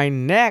to try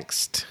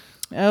next.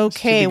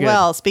 Okay,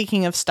 well,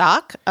 speaking of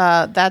stock,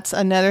 that's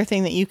another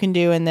thing that you can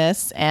do in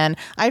this. And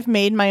I've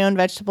made my own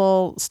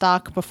vegetable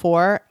stock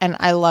before, and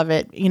I love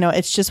it. You know,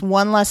 it's just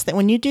one less thing.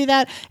 When you do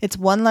that, it's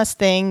one less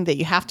thing that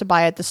you have to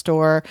buy at the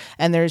store,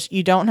 and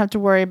you don't have to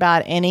worry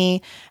about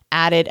any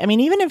added. I mean,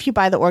 even if you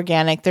buy the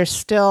organic, there's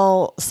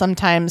still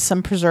sometimes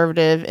some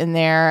preservative in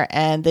there,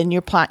 and then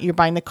you're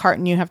buying the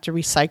carton, you have to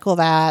recycle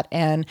that,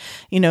 and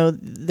you know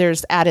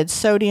there's added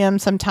sodium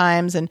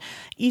sometimes, and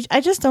I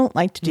just don't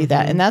like to do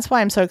that, and that's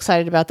why I'm so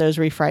excited about those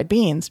refried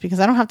beans, because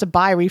I don't have to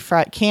buy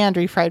canned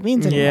refried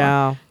beans anymore.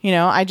 Yeah. You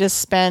know, I just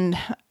spend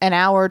an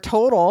hour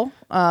total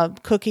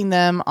cooking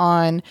them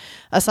on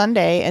a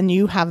Sunday, and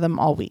you have them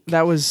all week.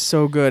 That was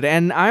so good.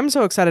 And I'm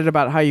so excited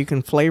about how you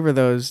can flavor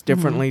those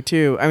differently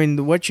too. I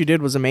mean, what you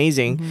did was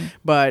amazing,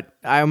 but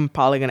I'm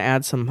probably going to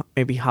add some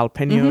maybe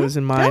jalapenos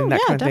in mine,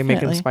 that kind of thing,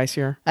 make them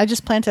spicier. I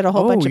just planted a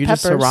whole bunch of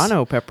peppers.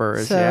 Serrano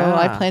peppers. So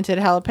I planted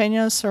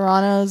jalapenos,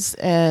 serranos,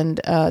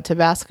 and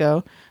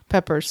Tabasco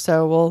peppers.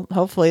 So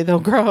hopefully they'll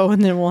grow,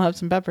 and then we'll have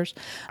some peppers.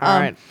 All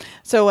right.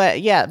 So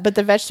but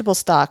the vegetable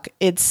stock,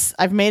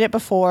 I've made it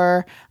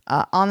before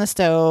on the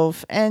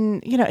stove,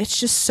 and you know, it's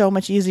just so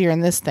much easier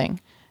in this thing.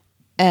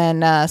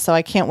 And so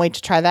I can't wait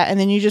to try that. And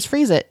then you just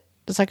freeze it,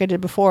 just like I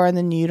did before, and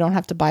then you don't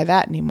have to buy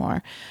that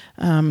anymore.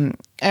 I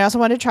also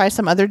want to try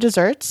some other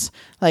desserts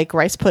like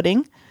rice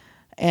pudding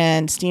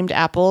and steamed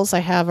apples. I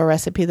have a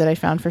recipe that I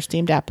found for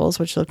steamed apples,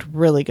 which looked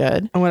really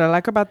good. And what I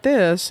like about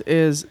this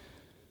is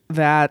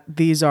that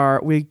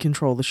we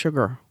control the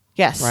sugar.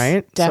 Yes,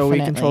 right? Definitely.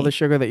 So we control the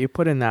sugar that you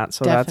put in that.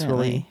 So that's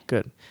really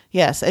good.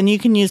 Yes, and you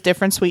can use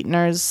different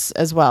sweeteners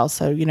as well.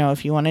 So, you know,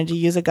 if you wanted to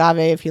use agave,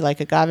 if you like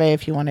agave,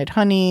 if you wanted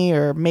honey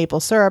or maple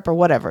syrup or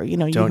whatever, you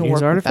know, you can use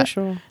work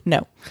artificial. With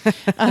that.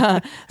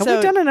 No. Have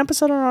we done an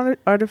episode on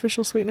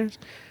artificial sweeteners?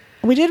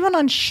 We did one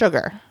on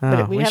sugar,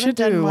 but we haven't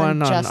done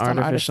one on just artificial on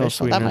artificial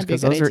sweeteners,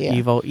 because those are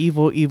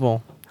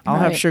evil. I'll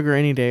have sugar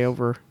any day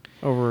over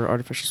over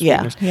artificial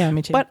Yeah. sweeteners. Yeah,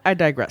 me too. But I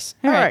digress.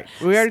 All All right.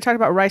 right. We already talked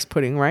about rice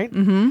pudding, right?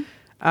 Mm-hmm.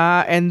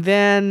 And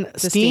then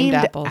steamed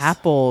steamed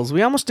apples.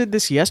 We almost did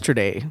this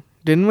yesterday,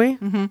 didn't we?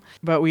 Mm-hmm.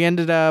 But we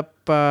ended up,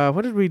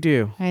 what did we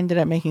do? I ended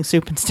up making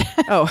soup instead.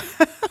 Oh,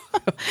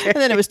 And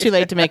then it was too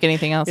late to make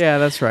anything else. yeah,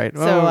 that's right.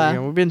 So,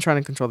 Well, we've been trying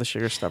to control the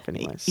sugar stuff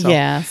anyway. So.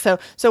 Yeah. So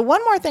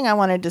one more thing I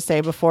wanted to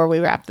say before we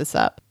wrap this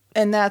up,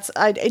 and that's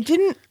I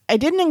didn't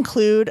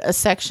include a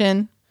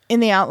section in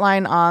the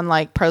outline on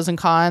like pros and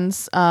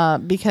cons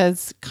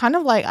because kind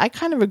of like I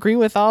kind of agree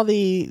with all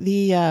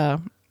the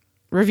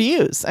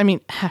reviews. I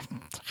mean,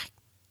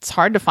 it's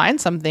hard to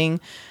find something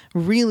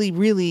really,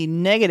 really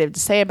negative to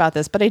say about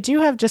this, but I do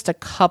have just a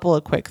couple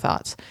of quick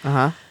thoughts.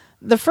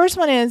 The first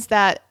one is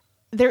that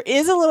there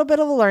is a little bit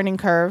of a learning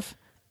curve,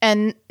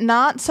 and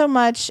not so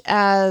much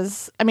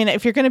as, I mean,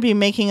 if you're going to be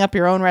making up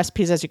your own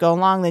recipes as you go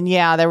along, then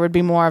yeah, there would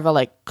be more of a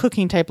like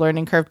cooking type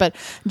learning curve. But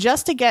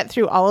just to get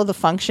through all of the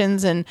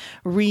functions and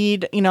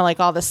read, like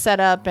all the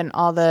setup and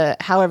all the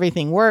how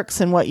everything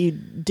works and what you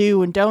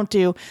do and don't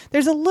do,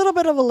 there's a little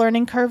bit of a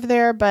learning curve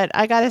there. But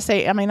I got to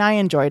say, I mean, I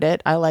enjoyed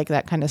it. I like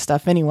that kind of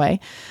stuff anyway.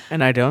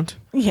 And I don't.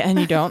 Yeah, and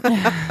you don't.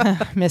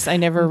 Miss, I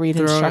never read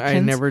instructions. I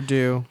never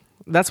do.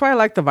 That's why I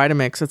like the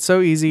Vitamix. It's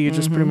so easy. You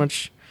just pretty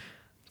much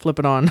flip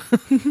it on.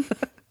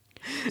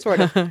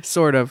 Sort of.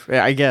 Sort of.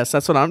 Yeah, I guess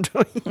that's what I'm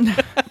doing.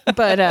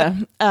 But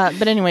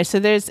anyway, so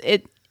there's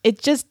it. It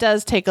just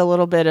does take a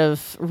little bit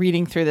of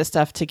reading through this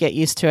stuff to get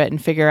used to it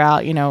and figure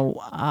out,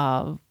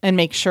 and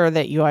make sure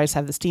that you always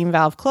have the steam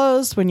valve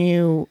closed when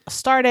you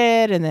start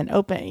it and then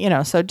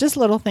open, so just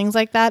little things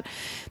like that.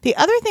 The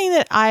other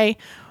thing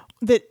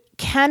that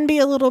can be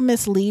a little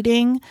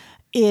misleading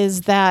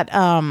is that,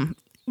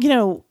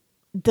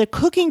 the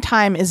cooking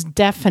time is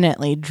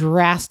definitely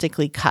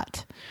drastically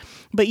cut,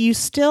 but you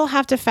still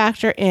have to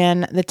factor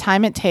in the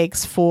time it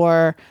takes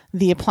for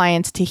the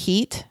appliance to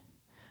heat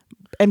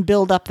and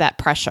build up that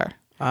pressure.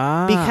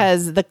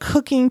 Because the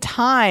cooking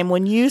time,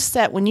 when you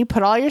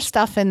put all your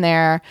stuff in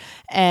there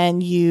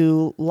and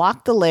you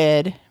lock the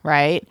lid,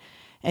 right?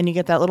 And you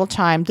get that little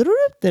chime that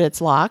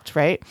it's locked,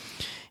 right?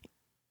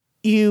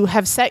 You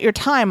have set your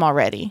time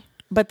already.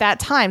 But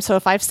that time, so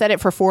if I've set it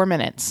for 4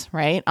 minutes,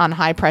 right, on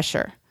high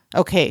pressure,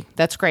 okay,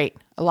 that's great.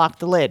 I locked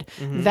the lid.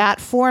 Mm-hmm.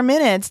 That 4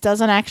 minutes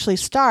doesn't actually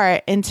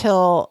start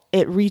until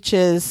it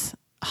reaches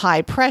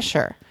high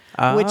pressure,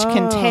 which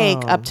can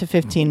take up to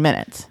 15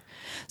 minutes.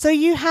 So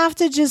you have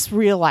to just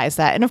realize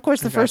that. And of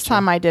course, the first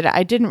time I did it,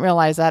 I didn't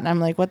realize that. And I'm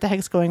like, what the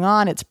heck's going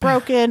on? It's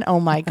broken. Oh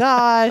my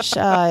gosh.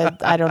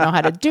 I don't know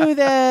how to do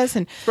this.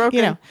 And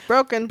broken.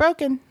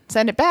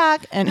 Send it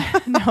back. And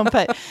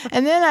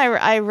and then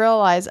I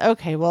realized,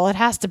 okay, well, it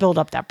has to build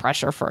up that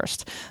pressure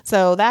first.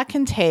 So that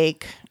can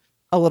take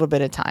a little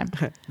bit of time.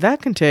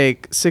 That can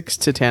take 6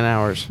 to 10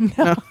 hours.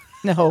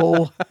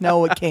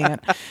 No, it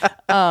can't.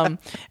 And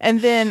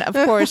then, of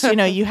course,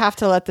 you have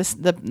to let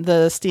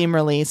the steam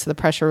release, the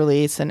pressure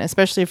release, and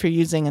especially if you're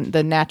using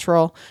the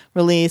natural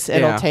release,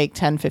 it'll take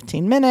 10,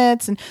 15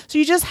 minutes. And so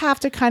you just have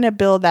to kind of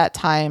build that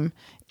time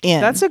in.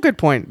 That's a good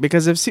point,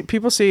 because if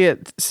people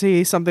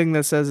see something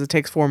that says it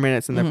takes 4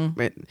 minutes in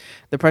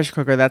the pressure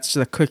cooker, that's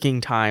the cooking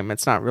time.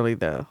 It's not really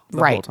the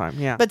whole time.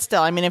 Yeah. But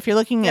still, I mean, if you're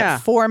looking at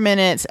 4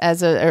 minutes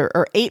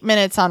or 8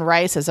 minutes on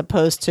rice as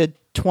opposed to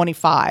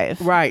 25.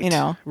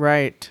 Right.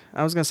 Right.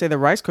 I was going to say the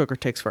rice cooker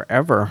takes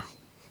forever.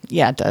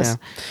 Yeah, it does. Yeah.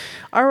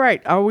 All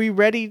right. Are we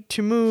ready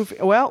to move?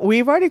 Well,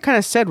 we've already kind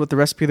of said what the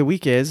recipe of the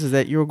week is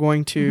that you're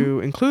going to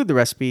include the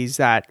recipes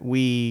that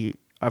we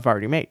have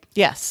already made.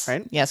 Yes.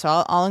 Right? Yeah,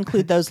 so I'll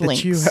include those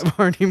links. That you have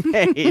already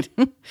made.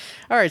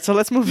 All right. So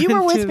let's move You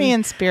were with me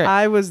in spirit.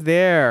 I was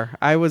there.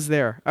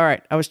 All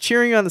right. I was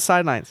cheering you on the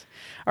sidelines.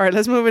 All right,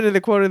 let's move into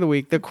the quote of the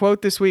week. The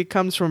quote this week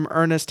comes from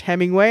Ernest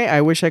Hemingway.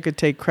 I wish I could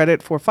take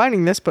credit for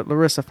finding this, but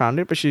Larissa found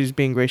it, but she's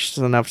being gracious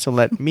enough to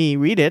let me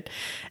read it.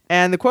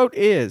 And the quote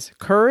is,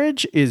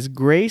 "Courage is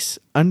grace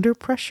under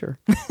pressure."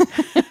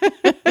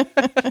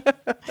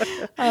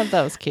 Oh,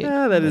 that was cute.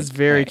 Oh, that is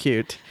very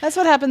cute. That's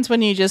what happens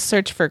when you just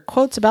search for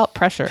quotes about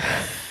pressure.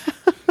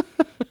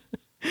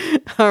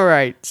 All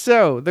right,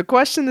 so the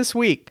question this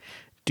week: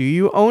 do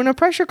you own a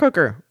pressure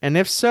cooker? And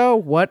if so,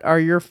 what are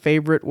your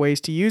favorite ways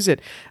to use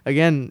it?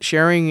 Again,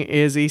 sharing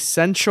is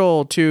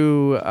essential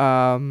to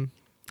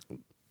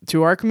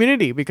our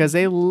community because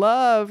they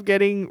love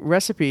getting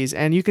recipes,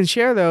 and you can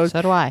share those.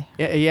 So do I.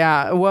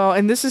 Yeah. Well,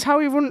 and this is how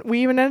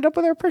we even ended up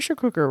with our pressure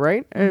cooker,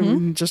 right?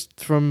 Just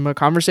from a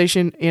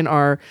conversation in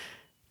our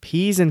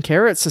Peas and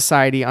Carrots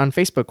Society on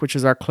Facebook, which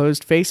is our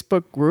closed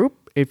Facebook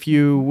group. If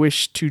you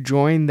wish to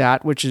join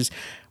that, what is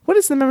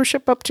the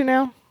membership up to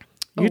now?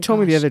 You told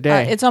me the other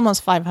day. It's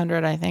almost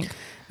 500, I think.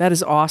 That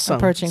is awesome.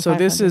 Approaching so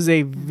 500. This is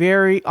a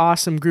very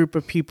awesome group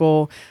of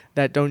people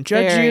that don't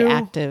judge very you.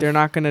 Active. They're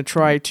not going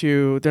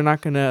to they're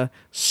not going to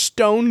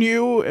stone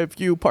you if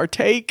you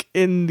partake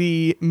in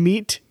the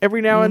meat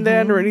every now and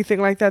then or anything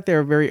like that.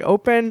 They're very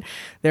open.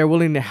 They're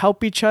willing to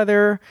help each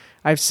other.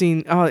 I've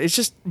seen, it's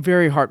just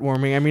very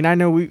heartwarming. I mean, I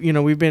know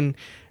we've been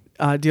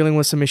dealing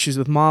with some issues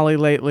with Molly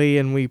lately,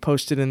 and we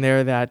posted in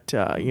there that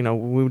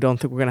we don't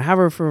think we're going to have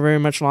her for very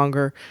much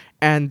longer.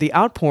 And the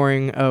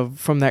outpouring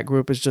from that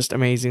group is just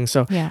amazing.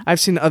 So Yeah. I've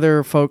seen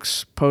other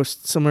folks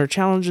post similar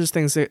challenges,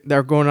 things that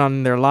are going on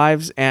in their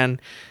lives,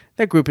 and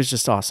that group is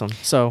just awesome.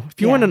 So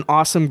if you want an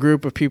awesome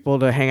group of people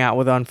to hang out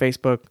with on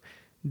Facebook,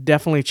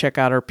 definitely check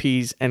out our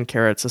Peas and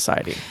Carrot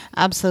Society.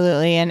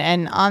 Absolutely.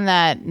 And on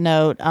that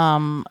note,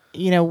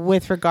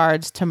 with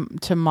regards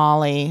to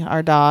Molly,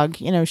 our dog,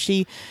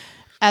 she,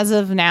 as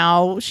of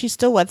now, she's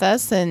still with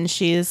us, and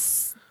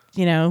she's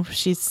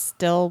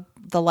still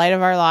the light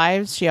of our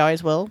lives. She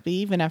always will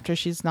be, even after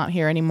she's not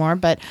here anymore.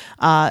 But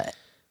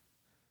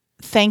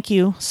thank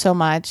you so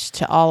much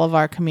to all of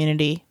our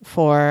community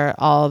for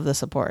all of the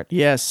support.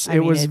 Yes,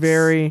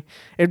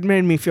 it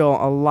made me feel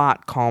a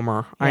lot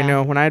calmer. Yeah. I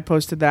know when I had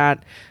posted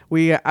that,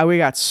 we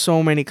got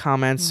so many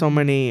comments, so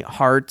many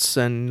hearts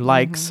and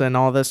likes and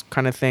all this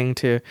kind of thing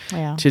to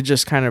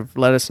just kind of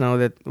let us know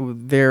that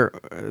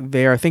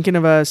they are thinking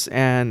of us,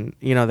 and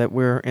that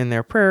we're in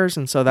their prayers.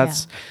 And so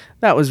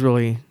that was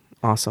really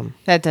awesome.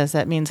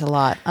 That means a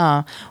lot.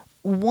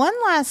 One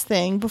last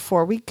thing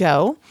before we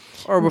go.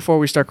 Or before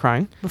we start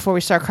crying.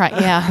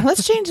 Yeah.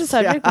 Let's change the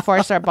subject before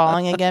I start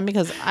bawling again,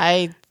 because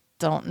I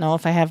don't know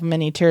if I have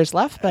many tears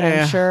left, but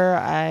I'm sure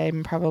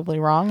I'm probably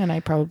wrong, and I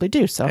probably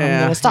do. So I'm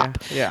going to stop.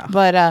 Yeah.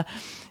 But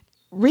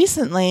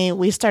recently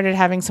we started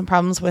having some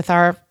problems with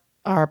our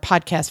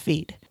podcast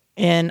feed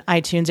in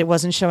iTunes. It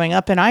wasn't showing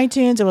up in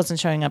iTunes. It wasn't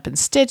showing up in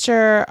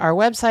Stitcher. Our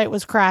website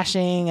was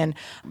crashing. And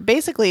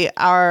basically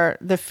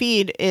the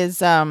feed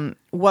is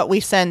what we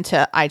send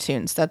to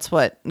iTunes. That's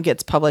what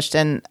gets published,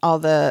 and all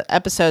the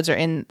episodes are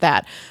in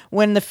that.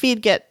 When the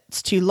feed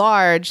gets too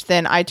large,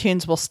 then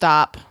iTunes will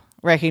stop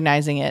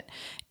recognizing it.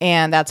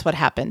 And that's what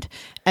happened.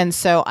 And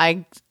so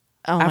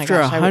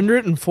after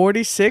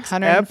 146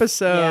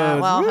 episodes. Yeah,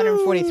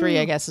 143,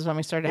 I guess, is when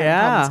we started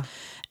having problems.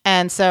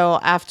 And so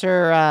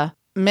after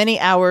many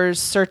hours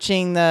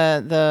searching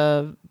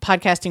the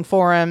podcasting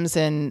forums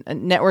and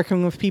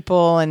networking with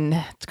people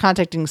and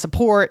contacting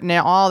support and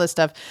all this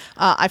stuff,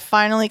 I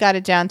finally got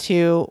it down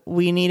to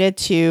we needed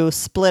to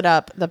split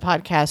up the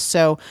podcast.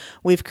 So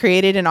we've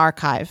created an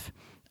archive.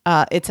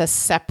 It's a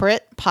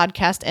separate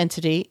podcast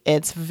entity.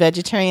 It's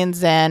Vegetarian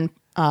Zen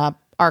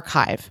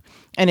Archive.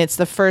 And it's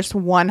the first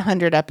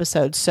 100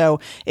 episodes. So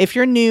if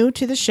you're new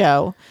to the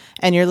show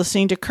and you're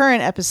listening to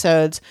current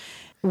episodes,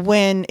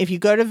 if you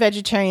go to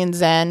Vegetarian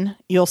Zen,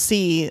 you'll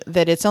see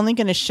that it's only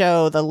going to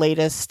show the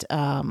latest.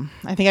 I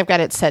think I've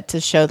got it set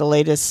to show the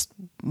latest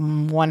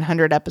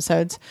 100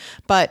 episodes.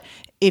 But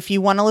if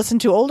you want to listen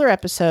to older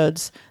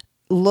episodes,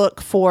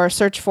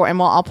 search for,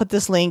 and I'll put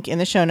this link in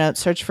the show notes,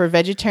 search for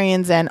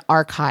Vegetarian Zen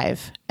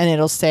Archive, and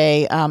it'll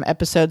say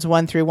episodes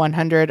 1 through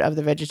 100 of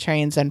the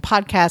Vegetarian Zen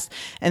podcast.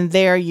 And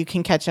there you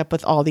can catch up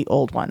with all the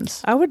old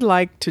ones. I would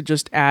like to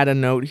just add a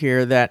note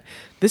here that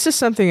this is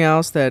something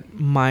else that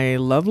my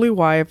lovely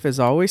wife is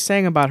always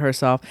saying about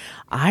herself.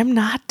 I'm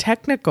not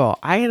technical.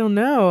 I don't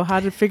know how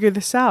to figure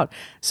this out.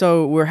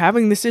 So we're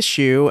having this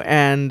issue,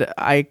 and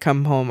I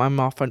come home. I'm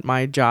off at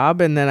my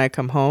job, and then I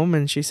come home,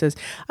 and she says,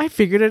 I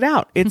figured it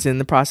out. It's in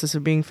the process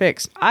of being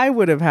fixed. I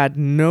would have had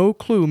no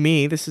clue.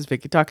 This is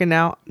Vicky talking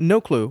now,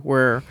 no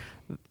clue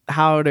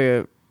how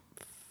to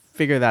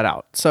figure that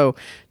out. So,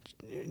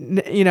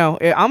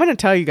 I'm going to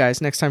tell you guys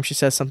next time she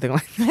says something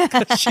like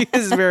that. She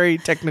is very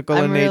technical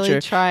in nature.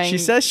 Really trying. She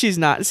says she's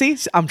not. See,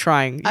 I'm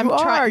trying. I'm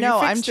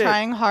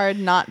trying hard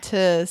not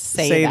to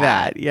say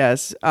that.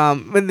 Yes.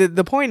 But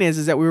the point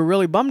is that we were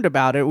really bummed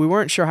about it. We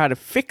weren't sure how to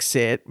fix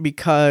it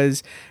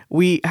because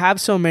we have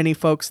so many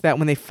folks that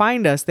when they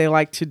find us, they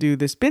like to do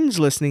this binge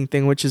listening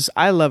thing, which is,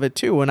 I love it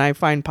too. When I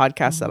find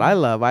podcasts that I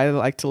love, I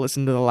like to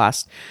listen to the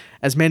last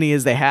as many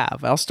as they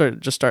have. I'll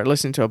start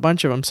listening to a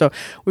bunch of them. So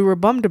we were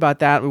bummed about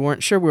that. We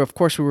weren't sure. We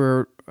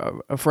were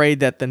afraid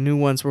that the new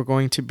ones were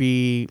going to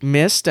be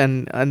missed.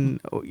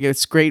 And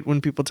it's great when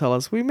people tell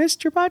us, we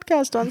missed your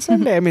podcast on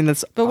Sunday. I mean,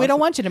 that's but awesome. We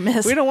don't want you to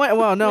miss. We don't want,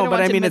 well, no,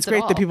 but I mean, it's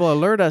great that people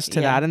alert us to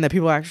that, and that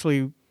people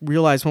actually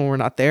realize when we're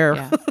not there.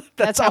 Yeah.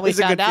 That's how we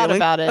found out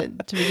about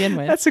it to begin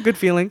with. That's a good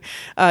feeling.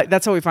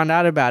 That's how we found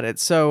out about it.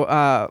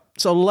 So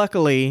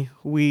luckily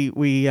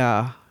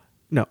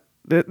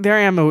there I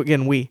am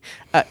again.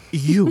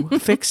 You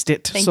fixed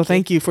it.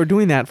 Thank you for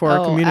doing that for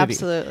our community.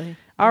 Absolutely.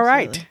 All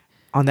right.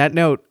 On that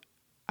note,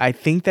 I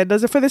think that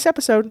does it for this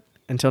episode.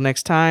 Until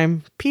next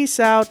time, peace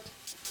out.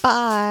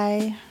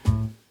 Bye.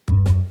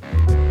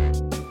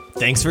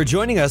 Thanks for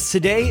joining us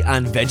today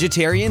on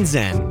Vegetarian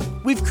Zen.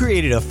 We've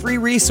created a free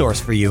resource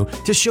for you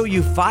to show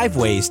you 5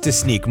 ways to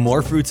sneak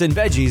more fruits and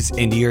veggies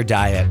into your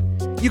diet.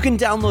 You can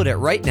download it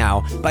right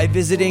now by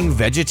visiting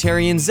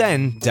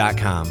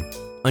vegetarianzen.com.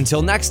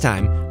 Until next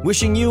time,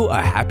 wishing you a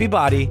happy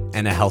body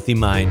and a healthy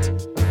mind.